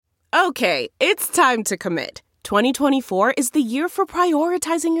Okay, it's time to commit. 2024 is the year for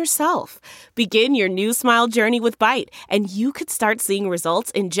prioritizing yourself. Begin your new smile journey with Byte, and you could start seeing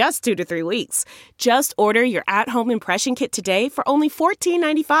results in just 2 to 3 weeks. Just order your at-home impression kit today for only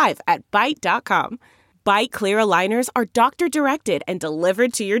 $14.95 at Byte.com. Byte Clear aligners are doctor-directed and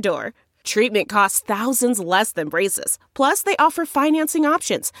delivered to your door. Treatment costs thousands less than braces. Plus, they offer financing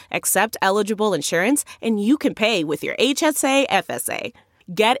options, accept eligible insurance, and you can pay with your HSA FSA.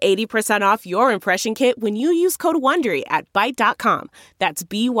 Get 80% off your impression kit when you use code WONDERY at Byte.com. That's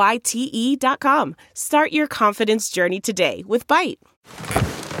BYTE.com. Start your confidence journey today with Byte.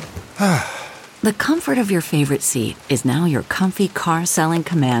 The comfort of your favorite seat is now your comfy car selling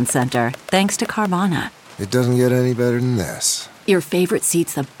command center, thanks to Carvana. It doesn't get any better than this. Your favorite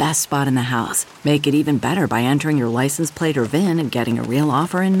seat's the best spot in the house. Make it even better by entering your license plate or VIN and getting a real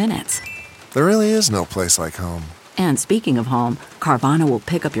offer in minutes. There really is no place like home. And speaking of home, Carvana will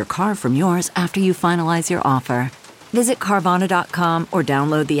pick up your car from yours after you finalize your offer. Visit Carvana.com or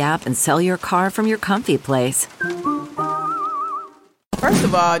download the app and sell your car from your comfy place. First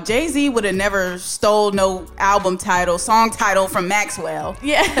of all, Jay-Z would have never stole no song title from Maxwell.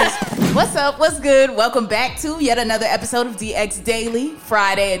 Yes. What's up? What's good? Welcome back to yet another episode of DX Daily,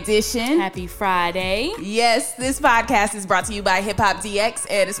 Friday edition. Happy Friday. Yes, this podcast is brought to you by Hip Hop DX,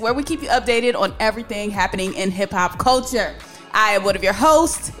 and it's where we keep you updated on everything happening in hip hop culture. I am one of your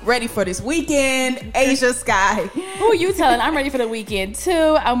hosts, ready for this weekend, Asia Sky. Who are you telling? I'm ready for the weekend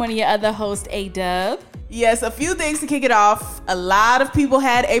too. I'm one of your other hosts, A-Dub. Yes, a few things to kick it off. A lot of people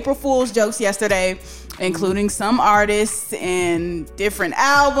had April Fool's jokes yesterday, including some artists and different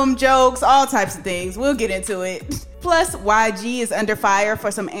album jokes, all types of things. We'll get into it. Plus, YG is under fire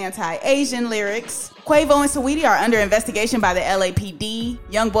for some anti-Asian lyrics. Quavo and Saweetie are under investigation by the LAPD.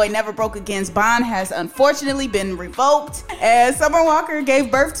 Youngboy Never Broke Again's bond has unfortunately been revoked. As Summer Walker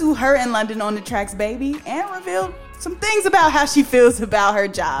gave birth to her in London on the Track's baby and revealed some things about how she feels about her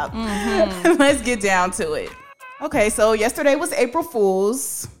job. Mm-hmm. Let's get down to it. Okay, so yesterday was April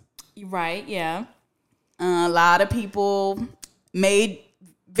Fool's. Right, yeah. A lot of people made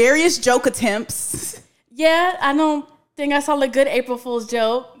various joke attempps. Yeah, I don't think I saw a good April Fool's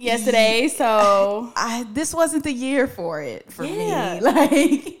joke yesterday, so this wasn't the year for it for me.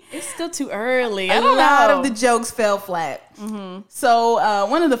 Like, it's still too early. A lot of the jokes fell flat. Mm-hmm. So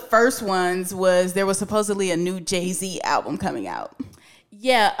one of the first ones was there was supposedly a new Jay-Z album coming out.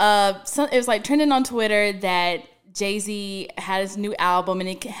 Yeah, it was like trending on Twitter that Jay-Z had his new album and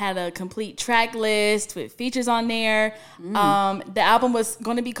it had a complete track list with features on there. The album was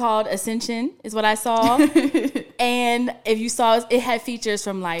going to be called Ascension is what I saw. And if you saw, it had features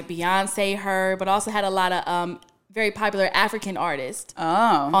from like Beyonce, her, but also had a lot of very popular African artists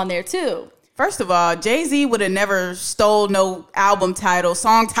on there too. First of all, Jay-Z would have never stole no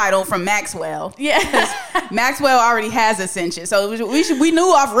song title from Maxwell. Yes. Maxwell already has Ascension. So we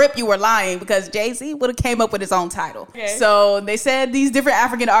knew off rip you were lying because Jay-Z would have came up with his own title. Okay. So they said these different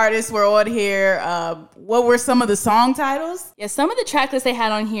African artists were on here. What were some of the song titles? Yeah, some of the track lists they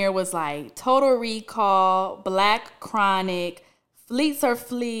had on here was like Total Recall, Black Chronic, Fleets or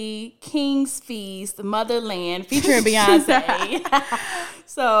Flee, King's Feast, Motherland, featuring Beyonce.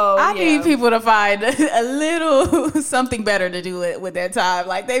 So I need people to find a little something better to do with their time.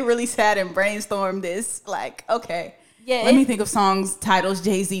 Like, they really sat and brainstormed this. Like, okay, let me think of songs titles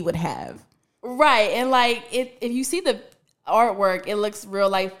Jay-Z would have. Right, and like if you see the artwork, it looks real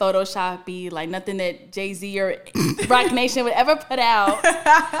like Photoshop-y, like nothing that Jay-Z or Roc Nation would ever put out.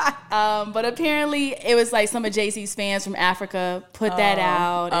 But apparently it was like some of Jay-Z's fans from Africa put that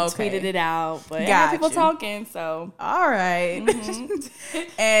out and tweeted it out. But people talking, so. All right. Mm-hmm.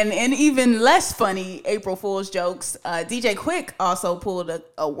 And in even less funny April Fool's jokes, DJ Quick also pulled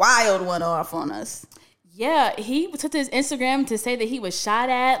a wild one off on us. Yeah, he took to his Instagram to say that he was shot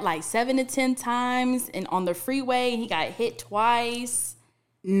at like 7 to 10 times and on the freeway, and he got hit twice.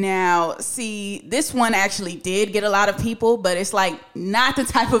 Now, see, this one actually did get a lot of people, but it's like not the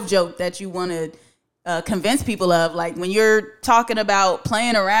type of joke that you want to convince people of. Like, when you're talking about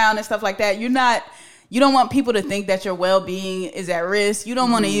playing around and stuff like that, you don't want people to think that your well-being is at risk. You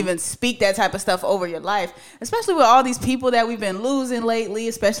don't want to even speak that type of stuff over your life, especially with all these people that we've been losing lately,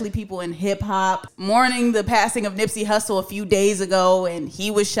 especially people in hip-hop. Mourning the passing of Nipsey Hussle a few days ago, and he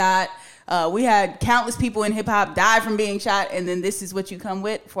was shot. We had countless people in hip-hop die from being shot, and then this is what you come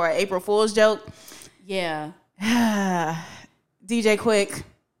with for an April Fool's joke? Yeah. DJ Quick.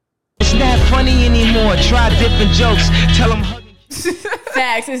 It's not funny anymore. Try different jokes. Tell them...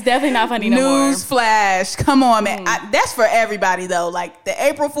 Facts. It's definitely not funny no more. News flash. Come on, man. That's for everybody, though. Like, the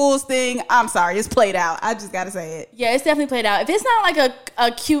April Fool's thing, I'm sorry. It's played out. I just got to say it. Yeah, it's definitely played out. If it's not like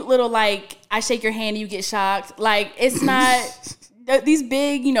a cute little, like, I shake your hand and you get shocked, like, it's not these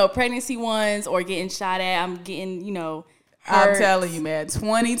big, pregnancy ones or getting shot at. I'm getting, hurt. I'm telling you, man,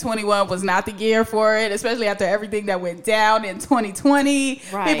 2021 was not the year for it, especially after everything that went down in 2020.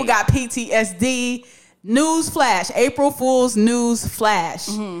 Right. People got PTSD. News flash. April Fool's news flash.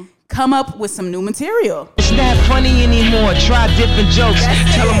 Come up with some new material. It's not funny anymore. Try different jokes.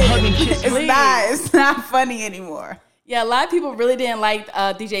 Tell them hug and kiss. It's not funny anymore. Yeah, a lot of people really didn't like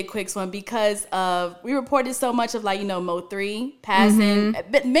DJ Quick's one because we reported so much of Mo3 passing.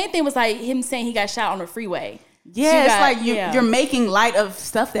 But the main thing was like him saying he got shot on the freeway. Yeah, it's like you're making light of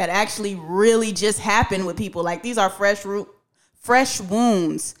stuff that actually really just happened with people. Like, these are fresh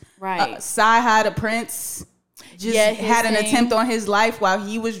wounds. Right. Sci-Hi the Prince just had an attempt on his life while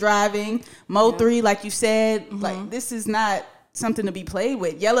he was driving. Mo3, like you said, like, this is not something to be played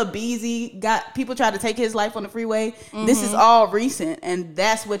with. Yella Beezy got people tried to take his life on the freeway. This is all recent, and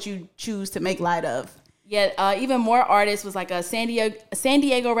that's what you choose to make light of. Yeah, even more artists was like a San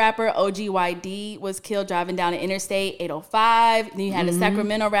Diego rapper, OGYD, was killed driving down the Interstate 805. Then you had a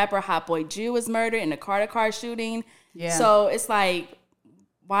Sacramento rapper, Hot Boy Jew, was murdered in a car-to-car shooting. Yeah. So it's like,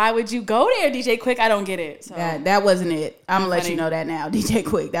 why would you go there, DJ Quick? I don't get it. So that wasn't it. I'm going to let you know that now, DJ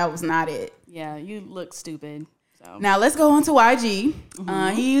Quick. That was not it. Yeah, you look stupid. So. Now let's go on to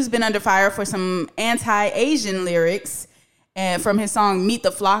YG. He's been under fire for some anti-Asian lyrics and from his song Meet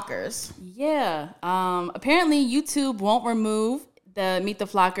the Flockers. Yeah. Apparently YouTube won't remove the Meet the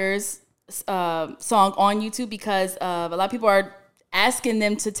Flockers song on YouTube because a lot of people are asking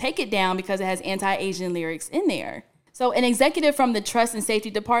them to take it down because it has anti-Asian lyrics in there. So an executive from the Trust and Safety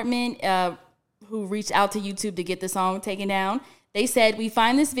Department who reached out to YouTube to get the song taken down, they said, "We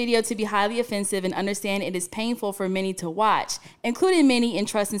find this video to be highly offensive and understand it is painful for many to watch, including many in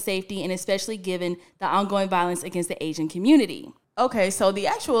Trust and Safety, and especially given the ongoing violence against the Asian community." Okay, so the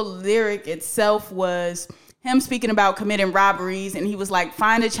actual lyric itself was him speaking about committing robberies, and he was like,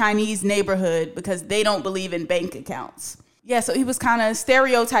 find a Chinese neighborhood because they don't believe in bank accounts. Yeah, so he was kind of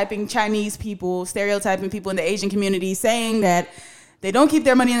stereotyping Chinese people, stereotyping people in the Asian community, saying that they don't keep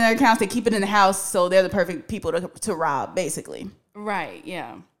their money in their accounts, they keep it in the house, so they're the perfect people to rob, basically. Right,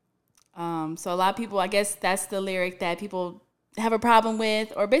 yeah. So a lot of people, I guess that's the lyric that people have a problem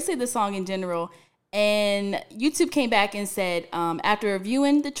with, or basically the song in general. And YouTube came back and said, after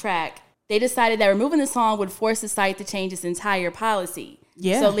reviewing the track, they decided that removing the song would force the site to change its entire policy.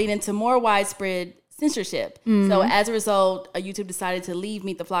 Yeah. So leading to more widespread censorship. So as a result, YouTube decided to leave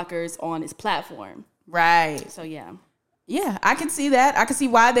Meet the Flockers on its platform. Right. So yeah. Yeah, I can see that. I can see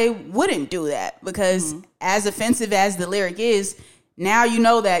why they wouldn't do that because as offensive as the lyric is, now you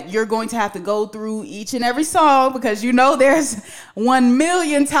know that you're going to have to go through each and every song because you know there's 1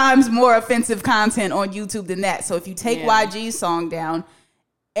 million times more offensive content on YouTube than that. So if you take YG's song down,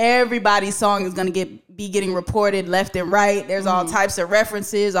 everybody's song is going to be getting reported left and right. There's all types of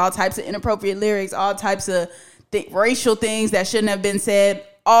references, all types of inappropriate lyrics, all types of racial things that shouldn't have been said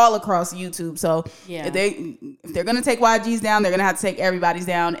all across YouTube. So if they're going to take YG's down, they're going to have to take everybody's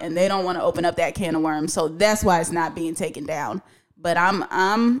down, and they don't want to open up that can of worms. So that's why it's not being taken down. But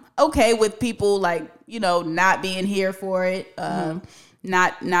I'm okay with people not being here for it,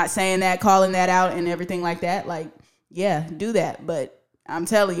 not saying that, calling that out, and everything like that. Like, yeah, do that. But I'm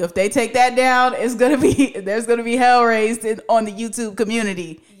telling you, if they take that down, there's gonna be hell raised on the YouTube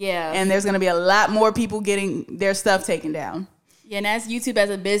community. Yeah, and there's gonna be a lot more people getting their stuff taken down. Yeah, and as YouTube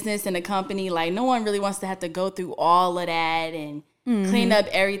as a business and a company, like no one really wants to have to go through all of that and clean up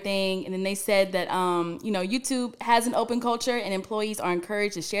everything. And then they said that YouTube has an open culture and employees are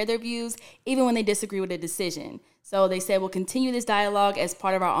encouraged to share their views even when they disagree with a decision. So they said we'll continue this dialogue as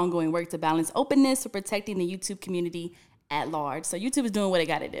part of our ongoing work to balance openness with protecting the YouTube community at large. So YouTube is doing what it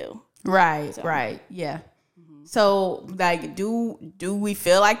got to do. Right, yeah. So do we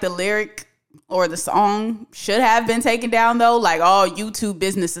feel like the lyric or the song should have been taken down though? Like, all YouTube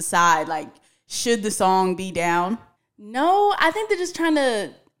business aside, like, should the song be down? No, I think they're just trying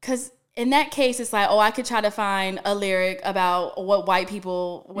to, because in that case, it's like, I could try to find a lyric about what white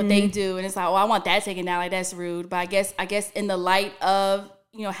people, what they do. And it's like, I want that taken down. Like, that's rude. But I guess in the light of,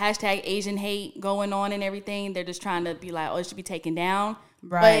 hashtag Asian hate going on and everything, they're just trying to be like, it should be taken down.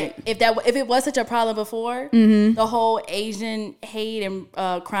 Right. But if it was such a problem before, the whole Asian hate and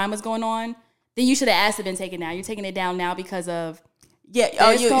crime was going on, then you should have asked it been taken down. You're taking it down now because of...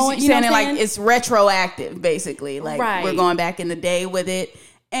 Yeah, you're saying it like it's retroactive, basically. Like, we're going back in the day with it.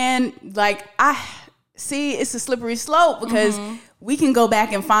 And, like, I see it's a slippery slope because we can go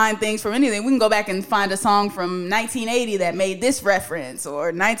back and find things from anything. We can go back and find a song from 1980 that made this reference,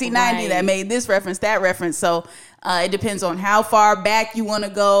 or 1990 that made this reference, that reference. So it depends on how far back you want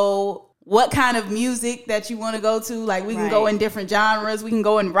to go, what kind of music that you want to go to. Like, we can go in different genres. We can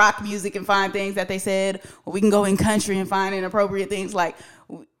go in rock music and find things that they said, or we can go in country and find inappropriate things. Like,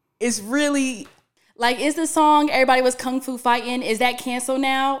 it's really... Like, is the song Everybody Was Kung Fu Fighting, is that canceled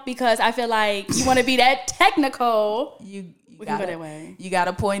now? Because I feel like you want to be that technical. We can go that way. You got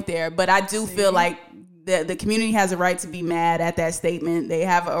a point there. But I do feel like the community has a right to be mad at that statement. They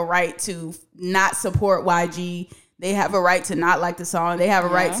have a right to not support YG. They have a right to not like the song. They have a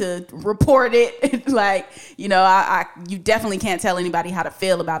right to report it. Like, you know, you definitely can't tell anybody how to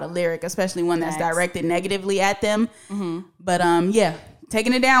feel about a lyric, especially one that's directed negatively at them. Mm-hmm. But yeah,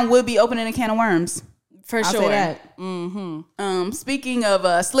 taking it down would be opening a can of worms. For sure. Say that. Mm-hmm. Speaking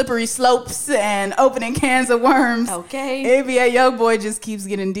of slippery slopes and opening cans of worms, NBA YoungBoy just keeps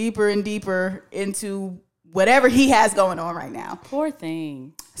getting deeper and deeper into whatever he has going on right now. Poor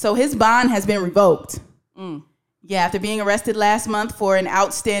thing. So his bond has been revoked. Yeah, after being arrested last month for an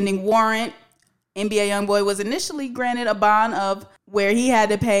outstanding warrant, NBA YoungBoy was initially granted a bond of where he had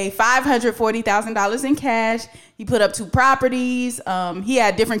to pay $540,000 in cash. He put up 2 properties. He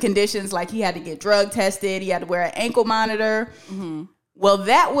had different conditions, like he had to get drug tested. He had to wear an ankle monitor. Mm-hmm. Well,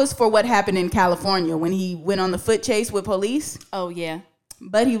 that was for what happened in California when he went on the foot chase with police. Oh, yeah.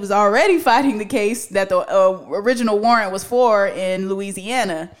 But he was already fighting the case that the original warrant was for in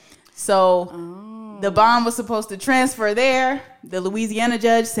Louisiana. So the bond was supposed to transfer there. The Louisiana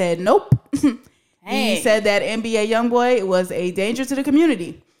judge said, nope. He said that NBA YoungBoy was a danger to the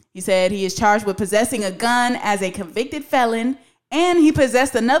community. He said he is charged with possessing a gun as a convicted felon, and he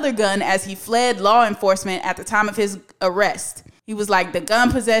possessed another gun as he fled law enforcement at the time of his arrest. He was like, the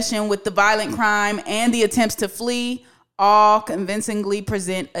gun possession with the violent crime and the attempts to flee all convincingly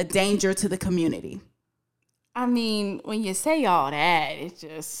present a danger to the community. I mean, when you say all that, it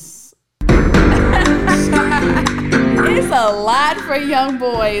just... It's a lot for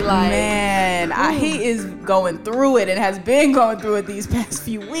YoungBoy. Like, man, he is going through it and has been going through it these past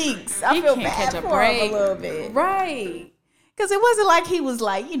few weeks. I feel bad for him a little bit. Right. Because it wasn't like he was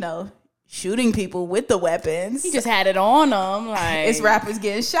like, you know, shooting people with the weapons. He just had it on him. Like, it's rappers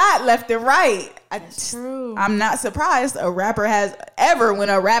getting shot left and right. That's true. I'm not surprised when a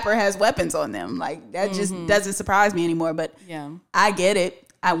rapper has weapons on them. Like, that just doesn't surprise me anymore. But yeah, I get it.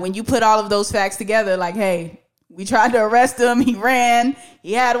 When you put all of those facts together, like, hey, we tried to arrest him. He ran.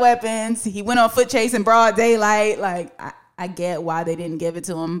 He had weapons. He went on foot chase in broad daylight. Like, I get why they didn't give it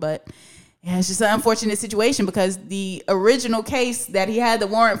to him. But yeah, it's just an unfortunate situation because the original case that he had the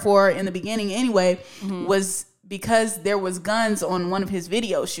warrant for in the beginning anyway was because there was guns on one of his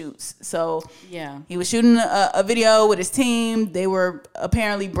video shoots. So yeah, he was shooting a video with his team. They were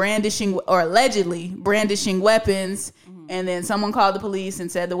apparently allegedly brandishing weapons. And then someone called the police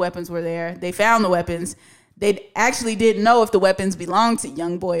and said the weapons were there. They found the weapons. They actually didn't know if the weapons belonged to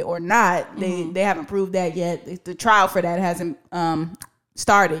YoungBoy or not. They haven't proved that yet. The trial for that hasn't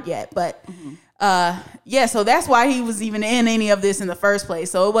started yet. But yeah, so that's why he was even in any of this in the first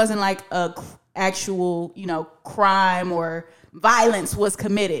place. So it wasn't like a actual, you know, crime or violence was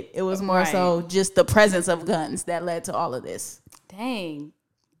committed. It was more so just the presence of guns that led to all of this. Dang.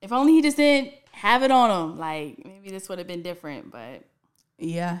 If only he just didn't have it on him. Like, maybe this would have been different, but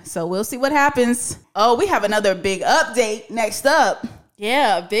yeah, so we'll see what happens. Oh, we have another big update next up.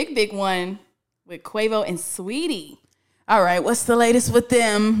 Yeah, a big one with Quavo and Saweetie. All right, what's the latest with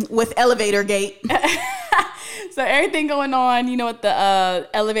them with Elevator Gate? So everything going on, you know, with the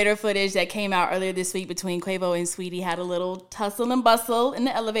elevator footage that came out earlier this week between Quavo and Saweetie had a little tussle and bustle in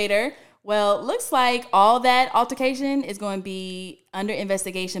the elevator. Well, looks like all that altercation is going to be under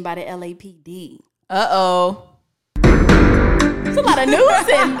investigation by the LAPD. Uh-oh. There's a lot of news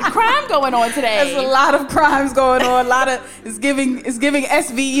and crime going on today. There's a lot of crimes going on. It's giving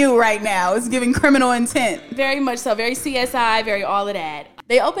SVU right now. It's giving criminal intent. Very much so. Very CSI, very all of that.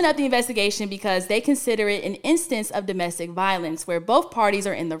 They opened up the investigation because they consider it an instance of domestic violence where both parties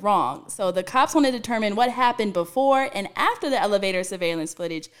are in the wrong. So the cops want to determine what happened before and after the elevator surveillance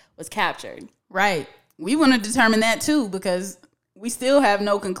footage was captured. Right. We want to determine that too because we still have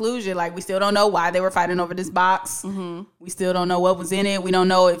no conclusion. Like, we still don't know why they were fighting over this box. Mm-hmm. We still don't know what was in it. We don't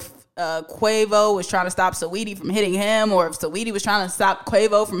know if Quavo was trying to stop Saweetie from hitting him or if Saweetie was trying to stop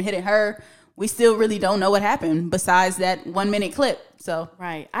Quavo from hitting her. We still really don't know what happened besides that 1 minute clip. So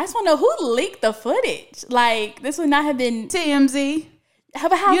right. I just want to know who leaked the footage. Like, this would not have been TMZ.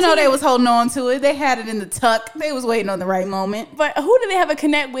 how you know they was holding on to it. They had it in the tuck. They was waiting on the right moment. But who do they have a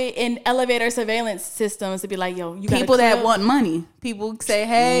connect with in elevator surveillance systems to be like, yo, you got people that want money. People say,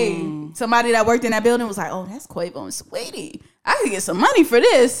 hey, somebody that worked in that building was like, oh, that's Quavo and Saweetie. I could get some money for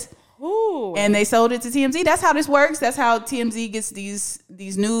this. Ooh. And they sold it to TMZ. That's how this works. That's how TMZ gets these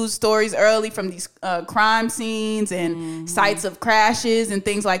news stories early from these crime scenes and sites of crashes and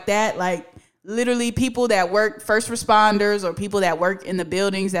things like that. Like literally people that work, first responders or people that work in the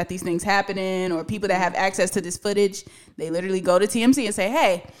buildings that these things happen in, or people that have access to this footage, they literally go to TMZ and say,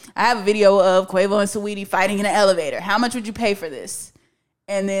 hey, I have a video of Quavo and Saweetie fighting in an elevator. How much would you pay for this?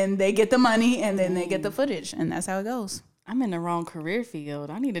 And then they get the money and then they get the footage. And that's how it goes. I'm in the wrong career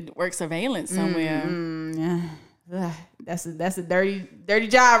field. I need to work surveillance somewhere. Yeah. That's a dirty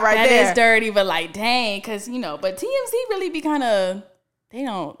job right there. That is dirty, but like, dang, because, but TMZ really be kind of,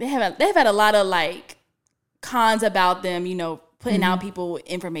 they've had a lot of like cons about them, putting out people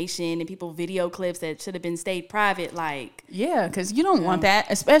information and people video clips that should have been stayed private. Like, yeah, because you don't want that.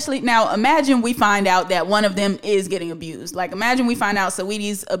 Especially now, imagine we find out that one of them is getting abused. Like, imagine we find out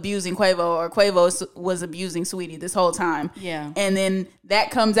Saweetie's abusing Quavo or Quavo was abusing Saweetie this whole time. Yeah. And then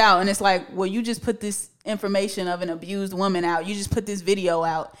that comes out and it's like, well, you just put this information of an abused woman out. You just put this video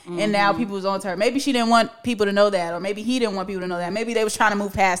out. And now people was on to her. Maybe she didn't want people to know that, or maybe he didn't want people to know that. Maybe they was trying to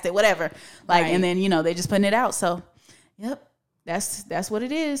move past it, whatever. Like, right. And then, they just putting it out. So, yep. That's what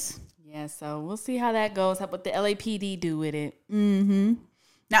it is. Yeah, so we'll see how that goes. How what the LAPD do with it. Mm-hmm.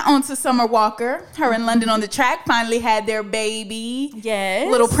 Now on to Summer Walker. Her and London on the Track finally had their baby. Yes.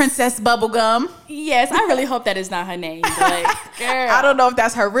 Little Princess Bubblegum. Yes, I really hope that is not her name. Like, girl. I don't know if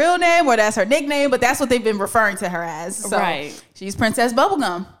that's her real name or that's her nickname, but that's what they've been referring to her as. So right. She's Princess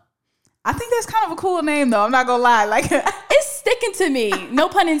Bubblegum. I think that's kind of a cool name, though. I'm not gonna lie. Like, it's sticking to me. No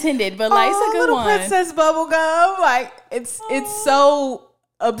pun intended, but like, it's a good little one. Princess Bubblegum. Like, it's so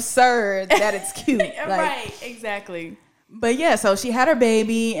absurd that it's cute. Like, right, exactly. But yeah, so she had her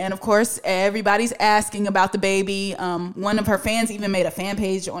baby, and of course, everybody's asking about the baby. One of her fans even made a fan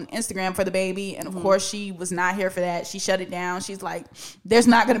page on Instagram for the baby, and of course, she was not here for that. She shut it down. She's like, "There's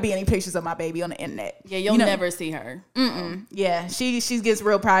not going to be any pictures of my baby on the internet." Yeah, you'll never see her. Yeah, she gets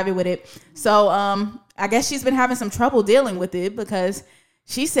real private with it. So I guess she's been having some trouble dealing with it because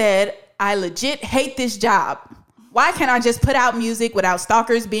she said, "I legit hate this job. Why can't I just put out music without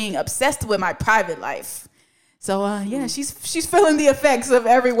stalkers being obsessed with my private life?" So, yeah, she's feeling the effects of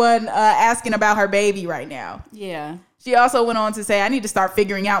everyone asking about her baby right now. Yeah. She also went on to say, I need to start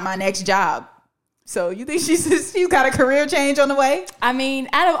figuring out my next job. So you think she's got a career change on the way? I mean,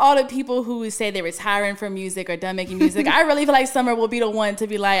 out of all the people who say they're retiring from music or done making music, I really feel like Summer will be the one to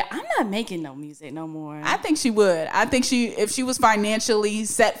be like, I'm not making no music no more. I think she would. I think if she was financially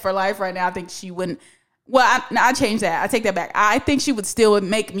set for life right now, I think she wouldn't. Well, I changed that. I take that back. I think she would still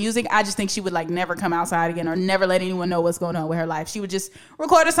make music. I just think she would like never come outside again or never let anyone know what's going on with her life. She would just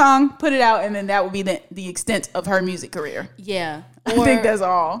record a song, put it out, and then that would be the extent of her music career. Yeah. I think that's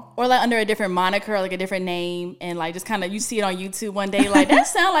all. Or like under a different moniker, or like a different name, and like just kind of you see it on YouTube one day, like that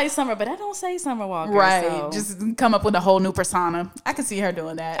sound like Summer, but I don't say Summer Walker. Right. So. Just come up with a whole new persona. I could see her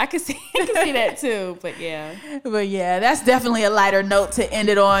doing that. I could see that too. But yeah. But yeah, that's definitely a lighter note to end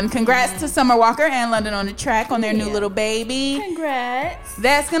it on. Congrats to Summer Walker and London on the Track on their new little baby. Congrats.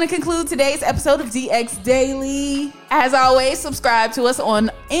 That's gonna conclude today's episode of DX Daily. As always, subscribe to us on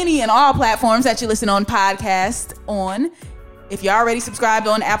any and all platforms that you listen on podcast on. If you're already subscribed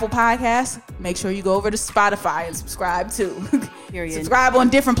on Apple Podcasts, make sure you go over to Spotify and subscribe too. Period. Subscribe on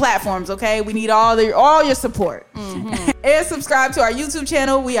different platforms, okay? We need all your support. And subscribe to our YouTube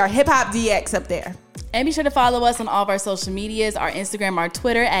channel. We are Hip Hop DX up there. And be sure to follow us on all of our social medias, our Instagram, our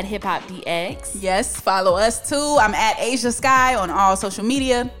Twitter at HipHopDX. Yes, follow us too. I'm at Asia Sky on all social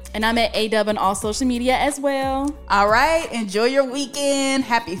media. And I'm at AW on all social media as well. All right. Enjoy your weekend.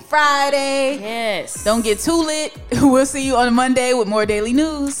 Happy Friday. Yes. Don't get too lit. We'll see you on Monday with more daily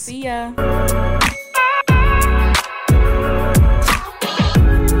news. See ya.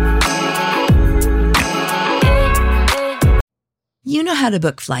 You know how to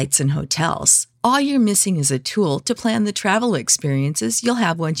book flights and hotels. All you're missing is a tool to plan the travel experiences you'll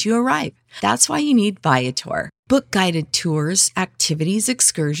have once you arrive. That's why you need Viator. Book guided tours, activities,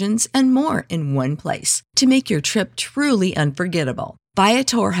 excursions, and more in one place to make your trip truly unforgettable.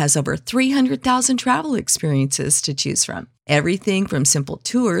 Viator has over 300,000 travel experiences to choose from. Everything from simple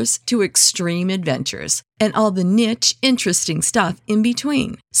tours to extreme adventures and all the niche, interesting stuff in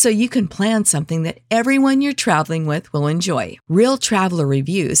between. So you can plan something that everyone you're traveling with will enjoy. Real traveler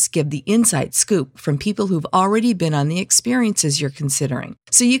reviews give the inside scoop from people who've already been on the experiences you're considering.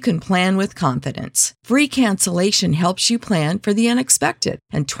 So you can plan with confidence. Free cancellation helps you plan for the unexpected.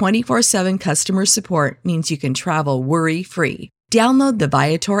 And 24/7 customer support means you can travel worry-free. Download the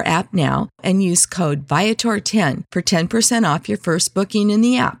Viator app now and use code Viator10 for 10% off your first booking in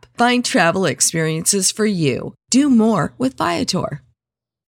the app. Find travel experiences for you. Do more with Viator.